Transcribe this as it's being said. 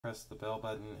Press the bell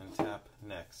button and tap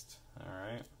next.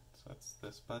 Alright, so that's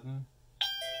this button.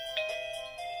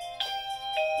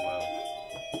 Whoa.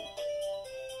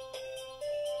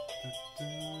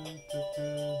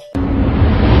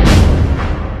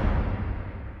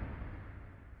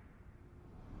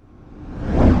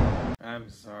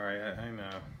 I'm sorry, I know.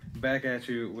 Back at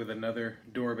you with another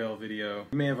doorbell video.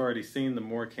 You may have already seen the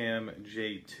Morecam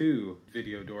J2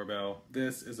 video doorbell.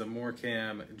 This is a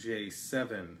Morecam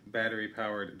J7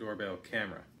 battery-powered doorbell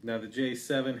camera. Now the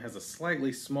J7 has a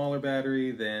slightly smaller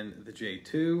battery than the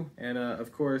J2, and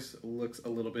of course looks a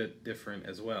little bit different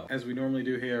as well. As we normally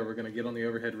do here, we're gonna get on the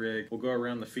overhead rig, we'll go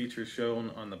around the features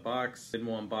shown on the box, then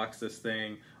we'll unbox this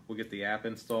thing, we'll get the app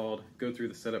installed, go through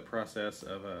the setup process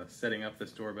of setting up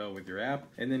this doorbell with your app,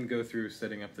 and then go through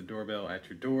setting up the doorbell at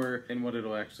your door and what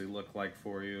it'll actually look like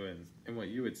for you and what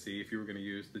you would see if you were going to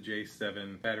use the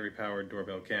J7 battery-powered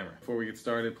doorbell camera. Before we get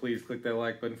started, please click that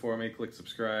like button for me, click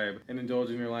subscribe, and indulge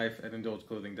in your life at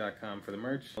indulgeclothing.com for the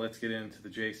merch. Let's get into the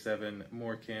J7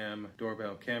 Morecam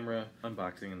doorbell camera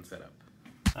unboxing and setup.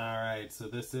 Alright, so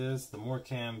this is the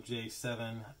Morecam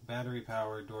J7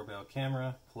 battery-powered doorbell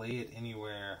camera. Play it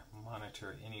anywhere,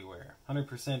 monitor anywhere.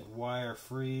 100%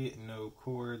 wire-free, no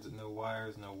cords, no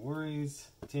wires, no worries.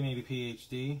 1080p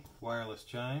HD, wireless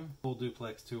chime, full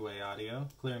duplex two-way audio,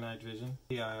 clear night vision,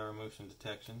 PIR motion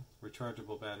detection,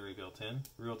 rechargeable battery built in,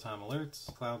 real-time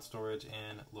alerts, cloud storage,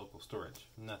 and local storage.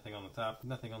 Nothing on the top,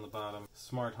 nothing on the bottom.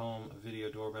 Smart home video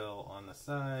doorbell on the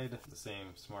side, the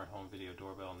same smart home video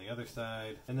doorbell on the other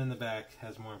side. And then the back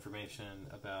has more information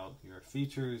about your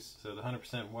features. So the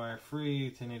 100%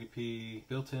 wire-free, 1080p,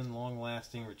 built-in,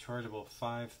 long-lasting, rechargeable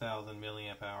 5,000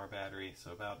 milliamp hour battery.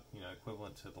 So about,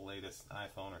 equivalent to the latest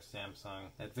iPhone or Samsung.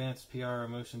 Advanced PR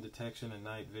motion detection and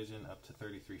night vision up to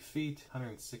 33 feet.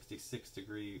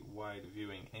 166-degree wide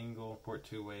viewing angle. Port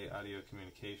two-way audio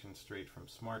communication straight from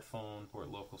smartphone. Port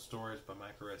local storage by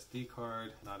micro SD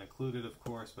card. Not included, of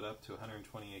course, but up to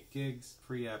 128 gigs.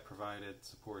 Free app provided.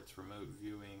 Supports remote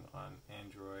viewing on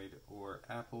Android or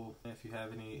Apple. If you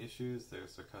have any issues,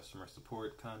 there's their customer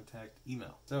support contact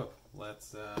email. So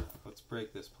let's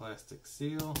break this plastic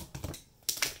seal.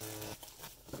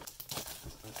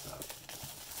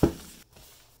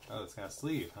 Oh, it's got a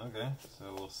sleeve. Okay,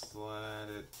 so we'll slide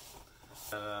it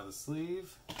out of the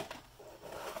sleeve.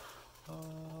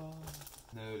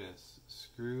 Notice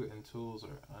screw and tools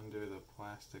are under the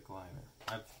plastic liner.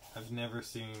 I've never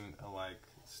seen a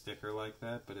sticker like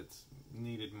that, but it's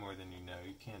needed more than you know.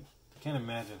 You can't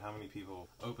imagine how many people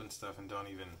open stuff and don't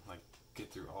even get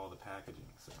through all the packaging.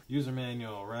 So user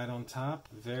manual right on top,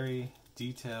 very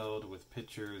detailed with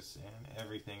pictures and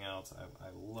everything else. I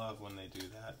love when they do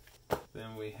that.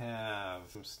 Then we have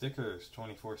some stickers,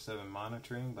 24/7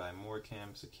 monitoring by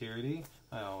Morecam Security.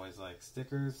 I always like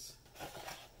stickers.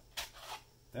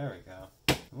 There we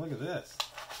go. Look at this.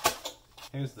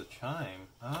 Here's the chime.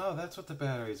 Oh, that's what the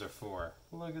batteries are for.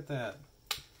 Look at that.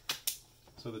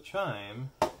 So the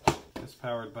chime is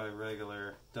powered by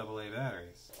regular AA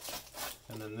batteries.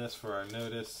 And then this for our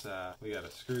notice, we got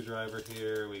a screwdriver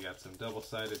here, we got some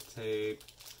double-sided tape,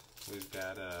 we've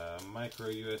got a micro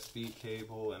USB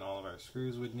cable and all of our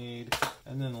screws would need.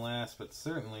 And then last but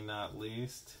certainly not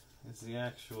least is the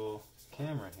actual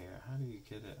camera here. How do you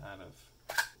get it out of...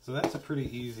 So that's a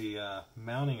pretty easy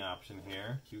mounting option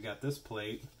here. You've got this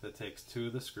plate that takes two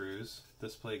of the screws.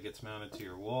 This plate gets mounted to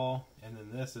your wall, and then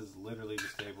this is literally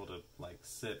just able to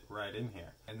sit right in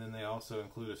here. And then they also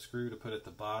include a screw to put at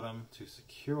the bottom to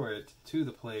secure it to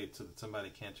the plate so that somebody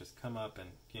can't just come up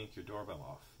and yank your doorbell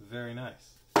off. Very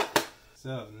nice.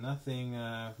 So nothing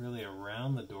really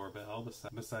around the doorbell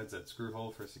besides that screw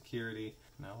hole for security.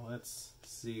 Now let's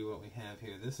see what we have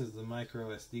here. This is the micro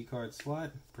SD card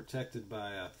slot, protected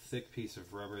by a thick piece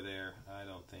of rubber there. I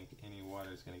don't think any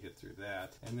water is going to get through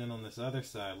that. And then on this other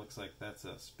side, looks like that's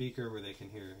a speaker where they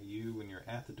can hear you when you're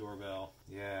at the doorbell.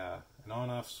 Yeah, an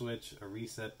on-off switch, a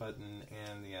reset button,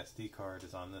 and the SD card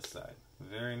is on this side.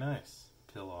 Very nice.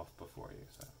 Peel off before you,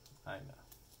 so I know.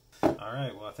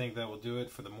 Alright, well I think that will do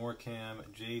it for the Morecam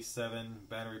J7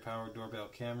 battery-powered doorbell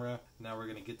camera. Now we're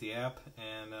going to get the app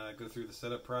and go through the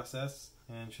setup process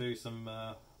and show you some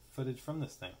footage from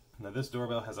this thing. Now this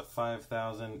doorbell has a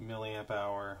 5,000 milliamp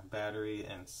hour battery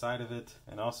inside of it,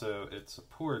 and also it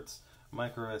supports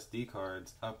micro SD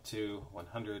cards up to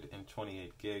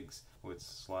 128 gigs, which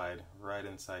slide right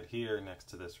inside here next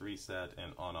to this reset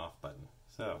and on-off button.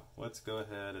 So let's go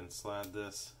ahead and slide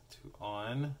this to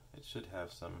on. It should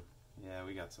have some, yeah,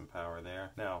 we got some power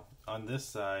there. Now on this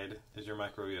side is your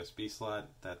micro USB slot.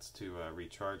 That's to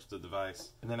recharge the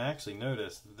device. And then I actually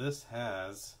noticed this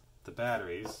has the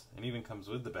batteries and even comes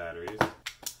with the batteries,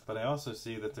 but I also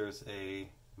see that there's a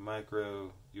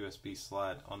micro USB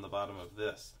slot on the bottom of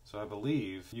this. So I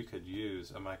believe you could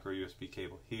use a micro USB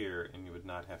cable here and you would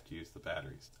not have to use the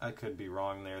batteries. I could be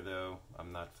wrong there though,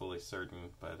 I'm not fully certain,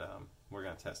 but we're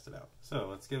going to test it out. So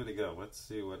let's give it a go. Let's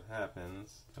see what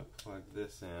happens. I'll plug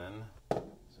this in.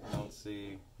 So I don't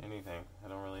see anything. I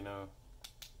don't really know.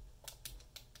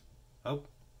 Oh,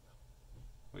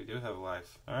 we do have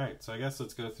life. Alright, so I guess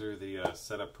let's go through the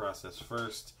setup process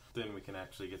first. Then we can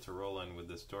actually get to rolling with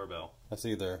this doorbell. I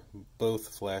see they're both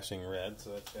flashing red,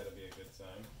 so that's got to be a good sign.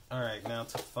 Alright, now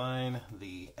to find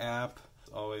the app,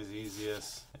 it's always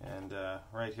easiest. And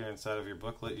right here inside of your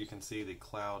booklet, you can see the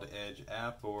Cloud Edge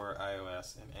app for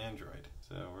iOS and Android.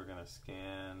 So we're going to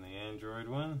scan the Android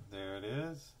one. There it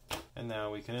is. And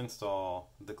now we can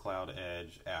install the Cloud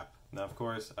Edge app. Now, of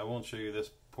course, I won't show you this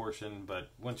portion, but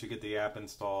once you get the app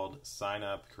installed, sign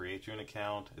up, create you an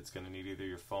account. It's going to need either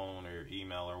your phone or your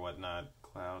email or whatnot.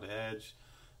 Cloud Edge,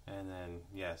 and then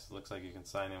yes, it looks like you can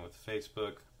sign in with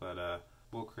Facebook, but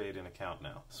we'll create an account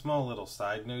now. Small little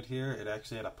side note here, it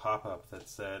actually had a pop-up that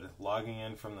said logging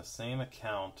in from the same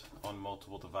account on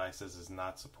multiple devices is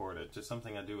not supported. Just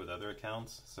something I do with other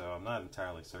accounts, so I'm not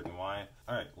entirely certain why.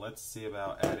 Alright, let's see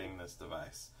about adding this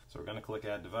device. So we're going to click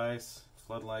add device.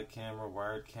 Floodlight camera,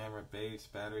 wired camera, base,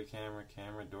 battery camera,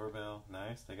 camera, doorbell.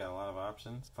 Nice, they got a lot of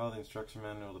options. Follow the instruction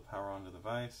manual to power on the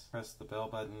device. Press the bell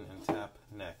button and tap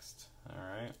next.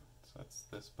 Alright, so that's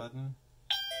this button.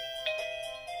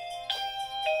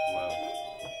 Whoa.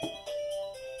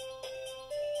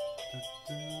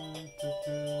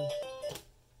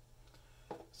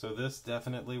 So this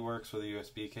definitely works with a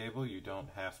USB cable. You don't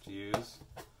have to use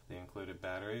the included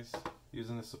batteries.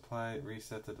 Using the supply,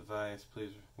 reset the device.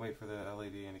 Please wait for the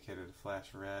LED indicator to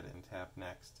flash red and tap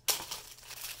next.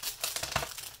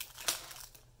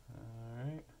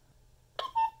 Alright.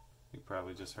 You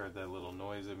probably just heard that little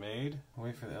noise it made.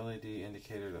 Wait for the LED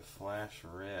indicator to flash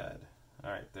red.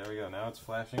 Alright, there we go. Now it's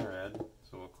flashing red.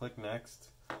 So we'll click next.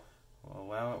 We'll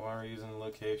allow it while we're using the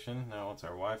location. Now it's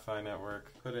our Wi-Fi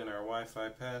network. Put in our Wi-Fi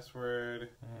password.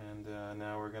 And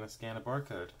now we're going to scan a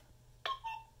barcode.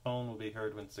 Phone will be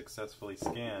heard when successfully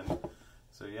scanned.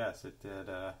 So yes, it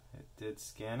did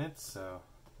scan it. So,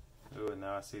 ooh, and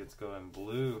now I see it's going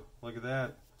blue. Look at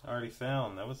that. Already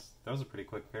found. That was a pretty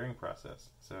quick pairing process.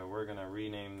 So we're gonna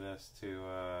rename this to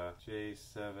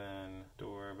J7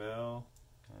 Doorbell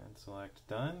and select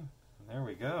done. And there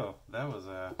we go. That was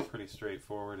pretty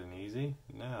straightforward and easy.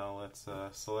 Now let's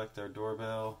select our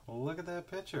doorbell. Well, look at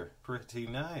that picture. Pretty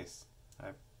nice. I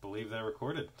believe that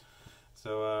recorded.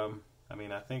 So I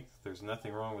mean, I think there's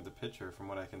nothing wrong with the picture from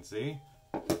what I can see.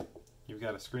 You've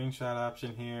got a screenshot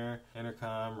option here,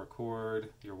 intercom, record,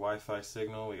 your Wi-Fi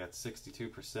signal. We got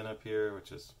 62% up here,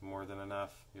 which is more than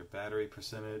enough. Your battery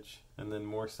percentage, and then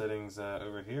more settings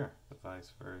over here.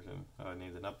 Device version. Oh, it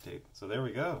needs an update. So there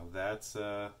we go. That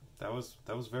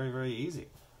was very, very easy.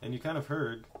 And you kind of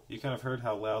heard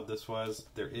how loud this was.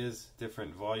 There is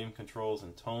different volume controls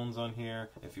and tones on here.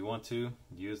 If you want to,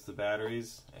 use the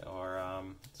batteries, or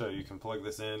so you can plug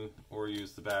this in or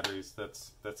use the batteries.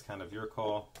 That's kind of your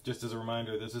call. Just as a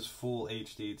reminder, this is full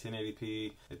HD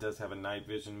 1080p. It does have a night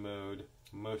vision mode,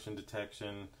 motion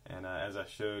detection, and as I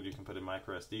showed, you can put a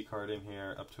micro SD card in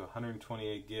here, up to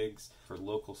 128 gigs for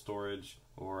local storage,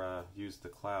 or use the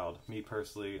cloud. Me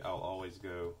personally, I'll always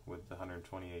go with the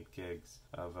 128 gigs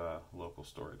of local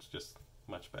storage. Just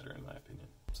much better in my opinion.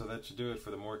 So that should do it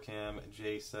for the Morecam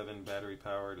J7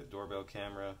 battery-powered doorbell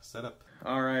camera setup.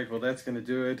 Alright, well that's going to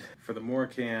do it for the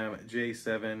Morecam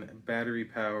J7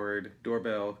 battery-powered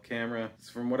doorbell camera.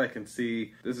 So from what I can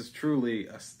see, this is truly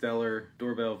a stellar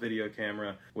doorbell video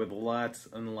camera with lots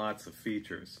and lots of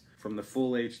features. From the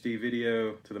full HD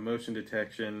video, to the motion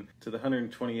detection, to the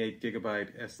 128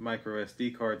 gigabyte micro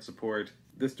SD card support,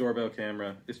 this doorbell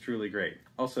camera is truly great.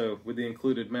 Also, with the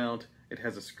included mount, it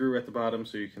has a screw at the bottom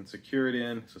so you can secure it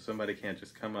in so somebody can't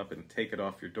just come up and take it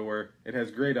off your door. It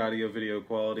has great audio video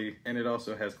quality, and it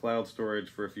also has cloud storage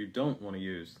for if you don't want to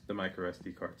use the micro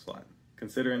SD card slot.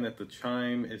 Considering that the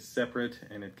chime is separate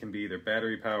and it can be either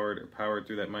battery powered or powered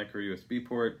through that micro USB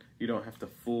port, you don't have to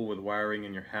fool with wiring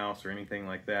in your house or anything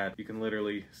like that. You can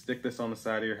literally stick this on the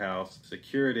side of your house,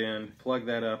 secure it in, plug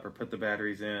that up or put the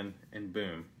batteries in, and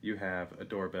boom, you have a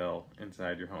doorbell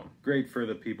inside your home. Great for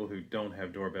the people who don't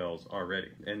have doorbells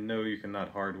already. And no, you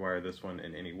cannot hardwire this one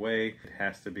in any way. It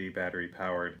has to be battery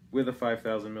powered with a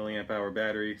 5,000 milliamp hour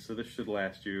battery, so this should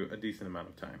last you a decent amount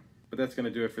of time. But that's going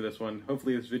to do it for this one.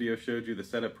 Hopefully this video showed you the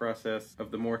setup process of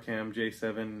the Morecam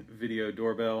J7 video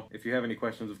doorbell. If you have any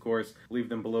questions, of course, leave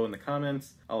them below in the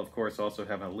comments. I'll of course also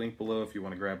have a link below if you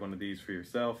want to grab one of these for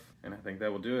yourself. And I think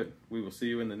that will do it. We will see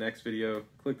you in the next video.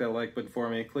 Click that like button for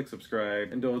me, click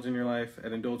subscribe, indulge in your life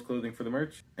at Indulge Clothing for the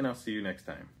merch, and I'll see you next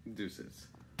time. Deuces.